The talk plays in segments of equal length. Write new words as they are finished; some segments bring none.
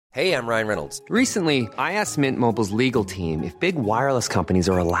Hey, I'm Ryan Reynolds. Recently, I asked Mint Mobile's legal team if big wireless companies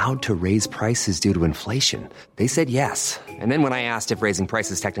are allowed to raise prices due to inflation. They said yes. And then when I asked if raising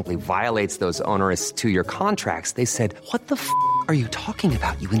prices technically violates those onerous two-year contracts, they said, "What the f*** are you talking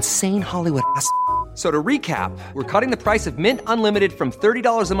about, you insane Hollywood ass?" So to recap, we're cutting the price of Mint Unlimited from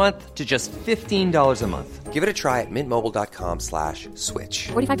 $30 a month to just $15 a month. Give it a try at mintmobile.com/switch.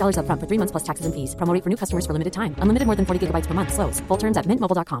 $45 up front for 3 months plus taxes and fees. Promo rate for new customers for limited time. Unlimited more than 40 gigabytes per month. Slows full terms at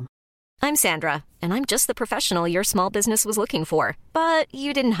mintmobile.com. I'm Sandra, and I'm just the professional your small business was looking for. But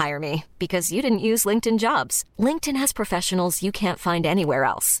you didn't hire me because you didn't use LinkedIn Jobs. LinkedIn has professionals you can't find anywhere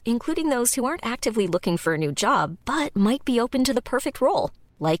else, including those who aren't actively looking for a new job, but might be open to the perfect role,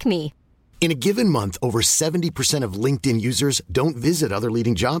 like me. In a given month, over 70% of LinkedIn users don't visit other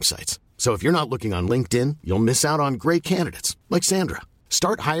leading job sites. So if you're not looking on LinkedIn, you'll miss out on great candidates like Sandra.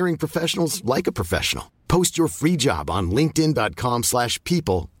 Start hiring professionals like a professional. Post your free job on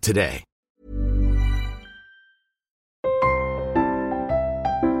linkedin.com/people today.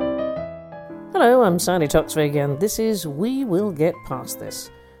 Hello, I'm Sandy Toksvig, and this is We Will Get Past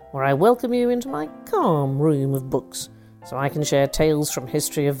This, where I welcome you into my calm room of books, so I can share tales from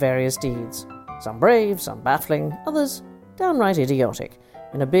history of various deeds, some brave, some baffling, others downright idiotic,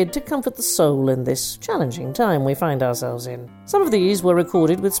 in a bid to comfort the soul in this challenging time we find ourselves in. Some of these were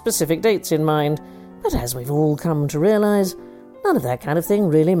recorded with specific dates in mind, but as we've all come to realise, none of that kind of thing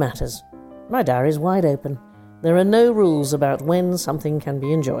really matters. My diary's wide open. There are no rules about when something can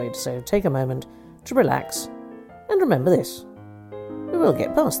be enjoyed, so take a moment to relax and remember this. We will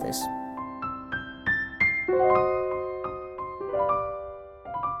get past this.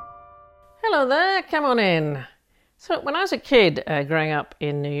 Hello there, come on in. So when I was a kid growing up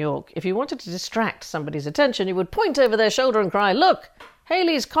in New York, if you wanted to distract somebody's attention, you would point over their shoulder and cry, "Look,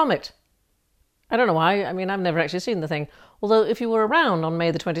 Halley's Comet." I don't know why, I've never actually seen the thing. Although if you were around on May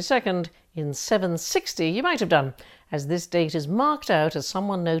the 22nd in 760, you might have done, as this date is marked out as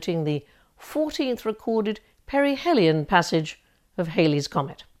someone noting the 14th recorded perihelion passage of Halley's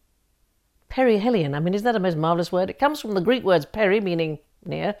Comet. Perihelion, isn't that a most marvellous word? It comes from the Greek words peri, meaning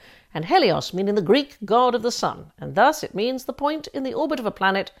near, and helios, meaning the Greek god of the sun, and thus it means the point in the orbit of a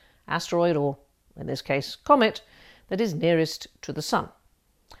planet, asteroid, or, in this case, comet, that is nearest to the sun.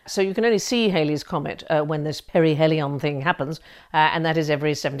 So you can only see Halley's Comet when this perihelion thing happens, and that is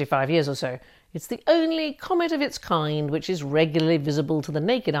every 75 years or so. It's the only comet of its kind which is regularly visible to the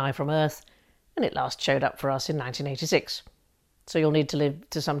naked eye from Earth, and it last showed up for us in 1986. So you'll need to live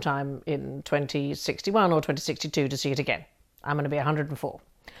to sometime in 2061 or 2062 to see it again. I'm going to be 104.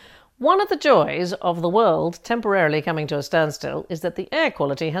 One of the joys of the world temporarily coming to a standstill is that the air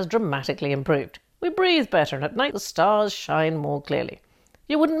quality has dramatically improved. We breathe better, and at night the stars shine more clearly.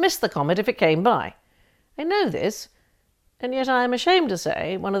 You wouldn't miss the comet if it came by. I know this, and yet I am ashamed to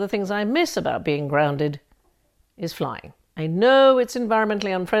say one of the things I miss about being grounded is flying. I know it's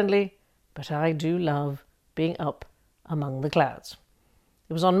environmentally unfriendly, but I do love being up among the clouds.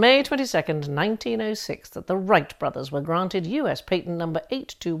 It was on May 22nd, 1906 that the Wright brothers were granted US patent number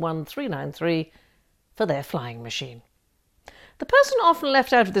 821393 for their flying machine. The person often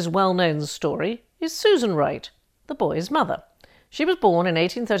left out of this well-known story is Susan Wright, the boy's mother. She was born in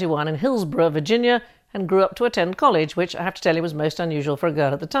 1831 in Hillsborough, Virginia, and grew up to attend college, which I have to tell you was most unusual for a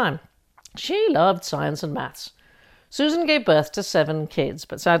girl at the time. She loved science and maths. Susan gave birth to 7 kids,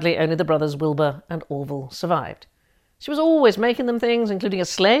 but sadly only the brothers Wilbur and Orville survived. She was always making them things, including a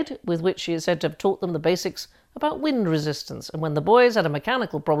sled, with which she is said to have taught them the basics about wind resistance, and when the boys had a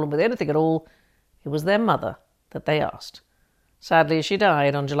mechanical problem with anything at all, it was their mother that they asked. Sadly, she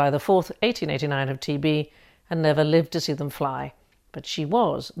died on July the 4th, 1889 of TB, and never lived to see them fly. But she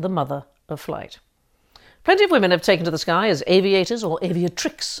was the mother of flight. Plenty of women have taken to the sky as aviators, or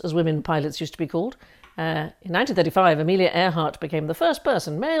aviatrix, as women pilots used to be called. In 1935, Amelia Earhart became the first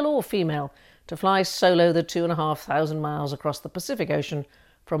person, male or female, to fly solo the 2,500 miles across the Pacific Ocean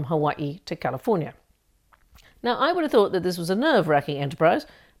from Hawaii to California. Now, I would have thought that this was a nerve-wracking enterprise,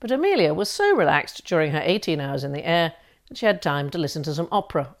 but Amelia was so relaxed during her 18 hours in the air that she had time to listen to some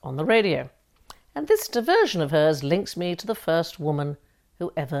opera on the radio. And this diversion of hers links me to the first woman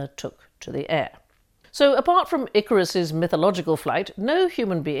who ever took to the air. So, apart from Icarus's mythological flight, no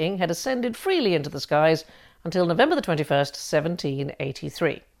human being had ascended freely into the skies until November the 21st,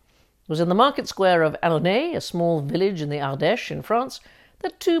 1783. It was in the market square of Annonay, a small village in the Ardèche in France,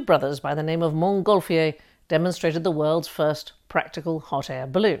 that 2 brothers by the name of Montgolfier demonstrated the world's first practical hot air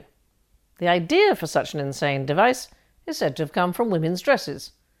balloon. The idea for such an insane device is said to have come from women's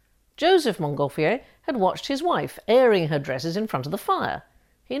dresses. Joseph Montgolfier had watched his wife airing her dresses in front of the fire.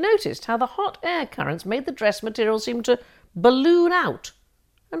 He noticed how the hot air currents made the dress material seem to balloon out,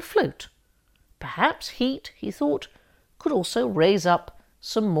 and float. Perhaps heat, he thought, could also raise up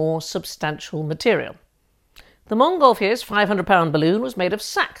some more substantial material. The Montgolfier's 500-pound balloon was made of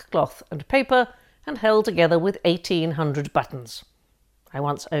sackcloth and paper and held together with 1,800 buttons. I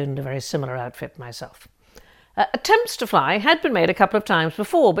once owned a very similar outfit myself. Attempts to fly had been made a couple of times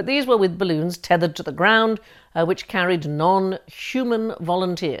before, but these were with balloons tethered to the ground, which carried non-human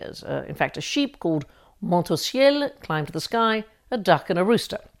volunteers. In fact, a sheep called Montauciel climbed to the sky, a duck and a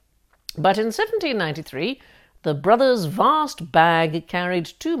rooster. But in 1793, the brothers' vast bag carried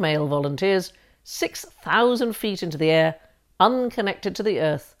 2 male volunteers 6,000 feet into the air, unconnected to the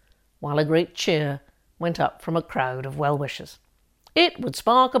earth, while a great cheer went up from a crowd of well-wishers. It would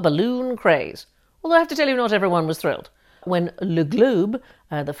spark a balloon craze, although I have to tell you not everyone was thrilled. When Le Globe,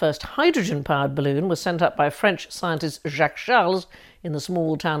 the first hydrogen-powered balloon, was sent up by French scientist Jacques Charles in the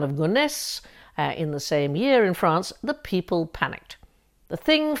small town of Gonesse in the same year in France, the people panicked. The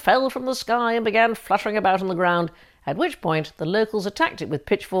thing fell from the sky and began fluttering about on the ground, at which point the locals attacked it with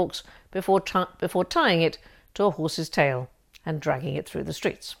pitchforks before tying it to a horse's tail and dragging it through the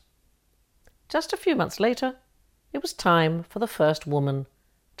streets. Just a few months later, it was time for the first woman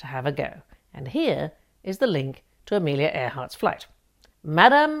to have a go. And here is the link to Amelia Earhart's flight.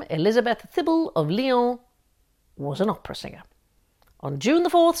 Madame Elizabeth Thibault of Lyon was an opera singer. On June the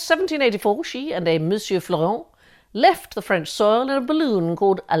 4th, 1784, she and a Monsieur Florent left the French soil in a balloon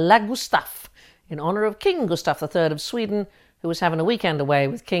called La Gustave, in honour of King Gustav III of Sweden, who was having a weekend away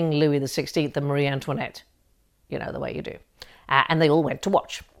with King Louis XVI and Marie Antoinette. You know the way you do. And they all went to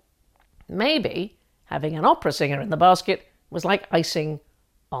watch. Maybe having an opera singer in the basket was like icing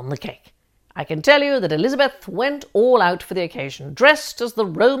on the cake. I can tell you that Elizabeth went all out for the occasion, dressed as the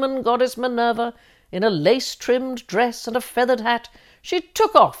Roman goddess Minerva, in a lace-trimmed dress and a feathered hat. She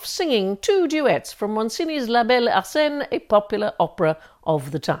took off singing 2 duets from Rossini's La Belle Arsène, a popular opera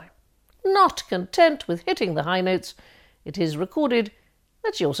of the time. Not content with hitting the high notes, it is recorded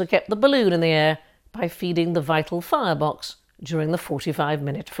that she also kept the balloon in the air by feeding the vital firebox during the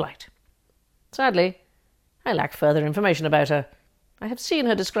 45-minute flight. Sadly, I lack further information about her. I have seen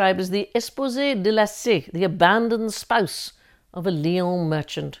her described as the espousée délaissée, the abandoned spouse of a Lyon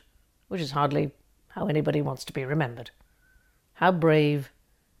merchant, which is hardly how anybody wants to be remembered. How brave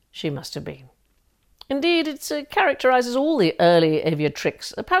she must have been. Indeed, it characterises all the early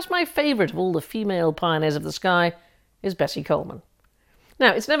aviatrix. Perhaps my favourite of all the female pioneers of the sky is Bessie Coleman.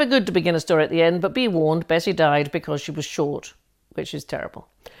 Now, it's never good to begin a story at the end, but be warned, Bessie died because she was short, which is terrible.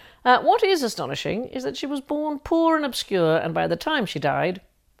 What is astonishing is that she was born poor and obscure, and by the time she died,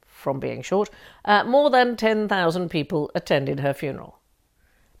 from being short, more than 10,000 people attended her funeral.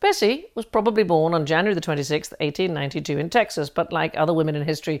 Bessie was probably born on January the 26th, 1892 in Texas, but like other women in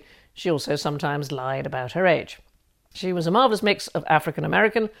history, she also sometimes lied about her age. She was a marvellous mix of African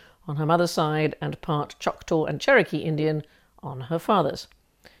American on her mother's side and part Choctaw and Cherokee Indian on her father's.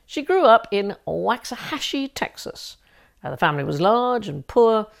 She grew up in Waxahachie, Texas. The family was large and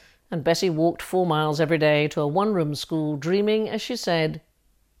poor, and Bessie walked 4 miles every day to a one-room school, dreaming, as she said,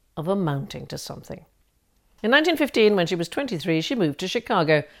 of amounting to something. In 1915, when she was 23, she moved to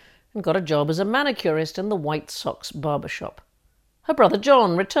Chicago and got a job as a manicurist in the White Sox barber shop. Her brother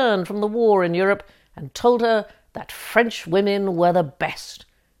John returned from the war in Europe and told her that French women were the best,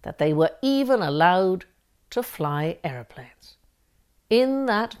 that they were even allowed to fly aeroplanes. In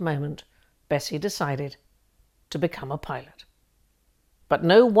that moment, Bessie decided to become a pilot. But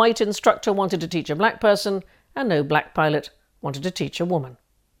no white instructor wanted to teach a black person, and no black pilot wanted to teach a woman.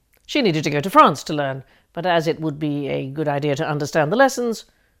 She needed to go to France to learn, but as it would be a good idea to understand the lessons,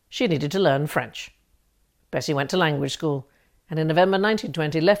 she needed to learn French. Bessie went to language school, and in November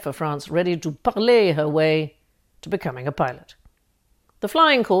 1920 left for France ready to parler her way to becoming a pilot. The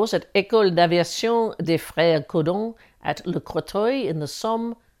flying course at École d'Aviation des Frères Caudon at Le Crotoy in the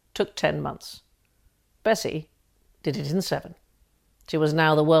Somme took 10 months. Bessie did it in 7. She was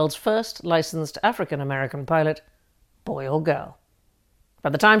now the world's first licensed African-American pilot, boy or girl. By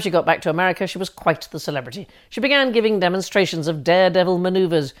the time she got back to America, she was quite the celebrity. She began giving demonstrations of daredevil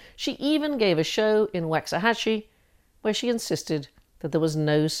maneuvers. She even gave a show in Waxahachie where she insisted that there was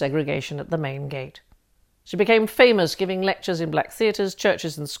no segregation at the main gate. She became famous giving lectures in black theatres,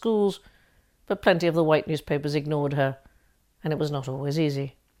 churches and schools, but plenty of the white newspapers ignored her, and it was not always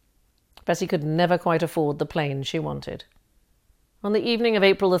easy. Bessie could never quite afford the plane she wanted. On the evening of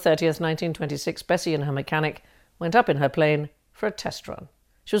April the 30th, 1926, Bessie and her mechanic went up in her plane for a test run.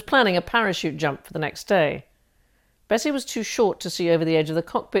 She was planning a parachute jump for the next day. Bessie was too short to see over the edge of the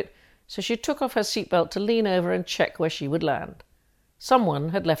cockpit, so she took off her seatbelt to lean over and check where she would land. Someone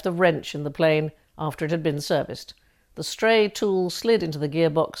had left a wrench in the plane after it had been serviced. The stray tool slid into the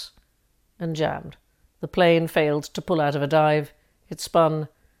gearbox and jammed. The plane failed to pull out of a dive. It spun,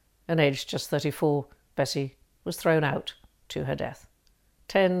 and aged just 34, Bessie was thrown out to her death.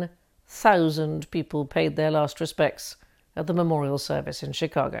 10,000 people paid their last respects at the memorial service in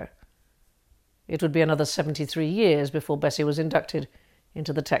Chicago. It would be another 73 years before Bessie was inducted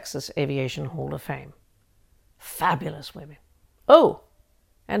into the Texas Aviation Hall of Fame. Fabulous women. Oh,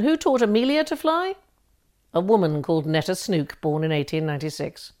 and who taught Amelia to fly? A woman called Netta Snook, born in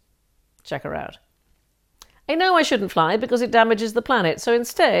 1896. Check her out. I know I shouldn't fly because it damages the planet, so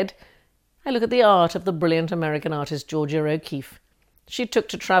instead I look at the art of the brilliant American artist Georgia O'Keeffe. She took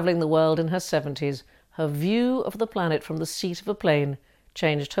to travelling the world in her 70s. Her view of the planet from the seat of a plane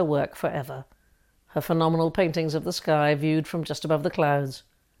changed her work forever. Her phenomenal paintings of the sky viewed from just above the clouds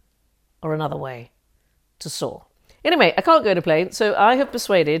are another way to soar. Anyway, I can't go to plane, so I have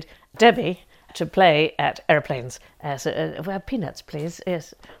persuaded Debbie to play at aeroplanes. Peanuts, please.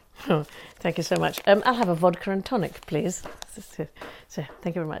 Yes. Oh, thank you so much. I'll have a vodka and tonic, please. So,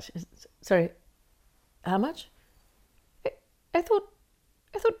 thank you very much. Sorry, how much? I thought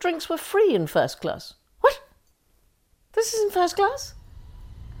drinks were free in first class. What? This is in first class?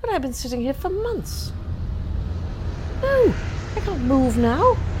 But I've been sitting here for months. No, I can't move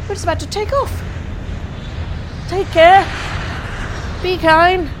now. We're just about to take off. Take care. Be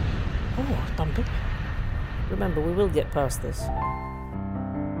kind. Oh, it's bumpy. Remember, we will get past this.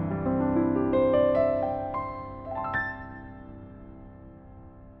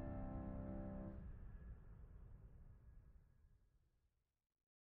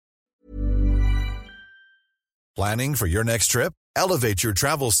 Planning for your next trip? Elevate your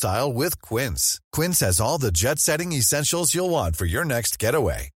travel style with Quince. Quince has all the jet-setting essentials you'll want for your next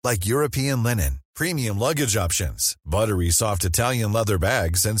getaway, like European linen, premium luggage options, buttery soft Italian leather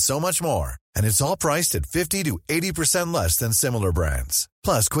bags, and so much more. And it's all priced at 50 to 80% less than similar brands.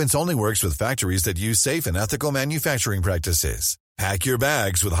 Plus, Quince only works with factories that use safe and ethical manufacturing practices. Pack your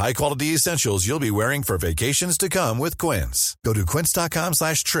bags with high-quality essentials you'll be wearing for vacations to come with Quince. Go to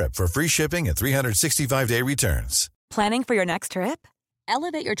quince.com/trip for free shipping and 365-day returns. Planning for your next trip?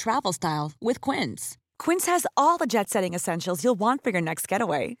 Elevate your travel style with Quince. Quince has all the jet-setting essentials you'll want for your next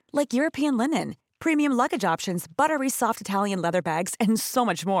getaway, like European linen, premium luggage options, buttery soft Italian leather bags, and so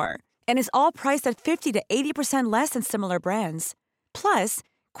much more. And is all priced at 50 to 80% less than similar brands. Plus,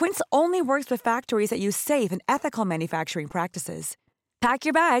 Quince only works with factories that use safe and ethical manufacturing practices. Pack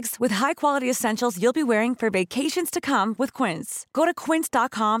your bags with high-quality essentials you'll be wearing for vacations to come with Quince. Go to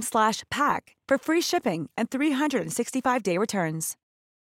quince.com/pack for free shipping and 365-day returns.